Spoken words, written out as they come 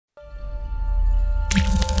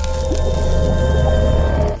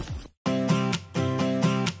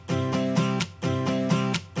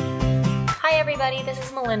everybody, this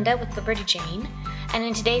is Melinda with Liberty Jane, and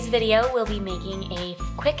in today's video we'll be making a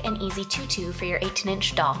quick and easy tutu for your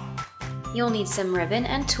 18-inch doll. You'll need some ribbon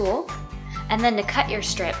and tulle, and then to cut your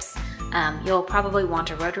strips, you'll probably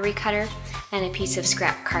want a rotary cutter and a piece of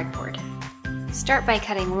scrap cardboard. Start by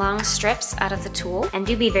cutting long strips out of the tulle, and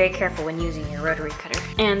do be very careful when using your rotary cutter.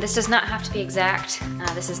 And this does not have to be exact,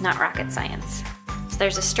 this is not rocket science. So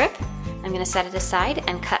there's a strip, I'm going to set it aside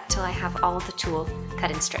and cut till I have all of the tulle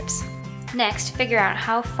cut in strips. Next, figure out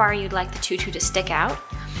how far you'd like the tutu to stick out,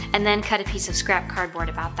 and then cut a piece of scrap cardboard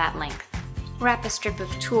about that length. Wrap a strip of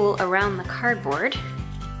tulle around the cardboard,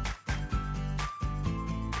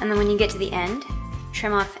 and then when you get to the end,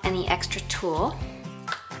 trim off any extra tulle.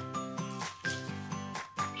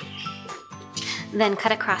 Then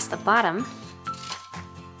cut across the bottom,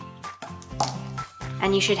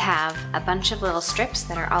 and you should have a bunch of little strips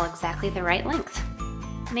that are all exactly the right length.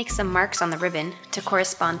 Make some marks on the ribbon to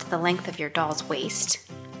correspond to the length of your doll's waist.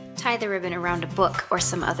 Tie the ribbon around a book or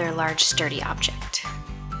some other large sturdy object.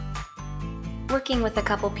 Working with a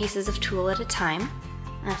couple pieces of tulle at a time,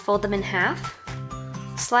 fold them in half,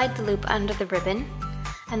 slide the loop under the ribbon,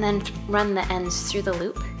 and then run the ends through the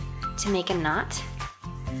loop to make a knot.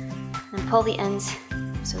 And pull the ends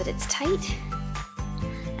so that it's tight,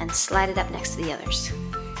 and slide it up next to the others.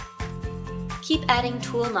 Keep adding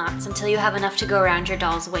tulle knots until you have enough to go around your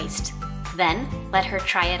doll's waist. Then, let her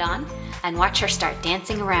try it on and watch her start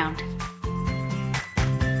dancing around.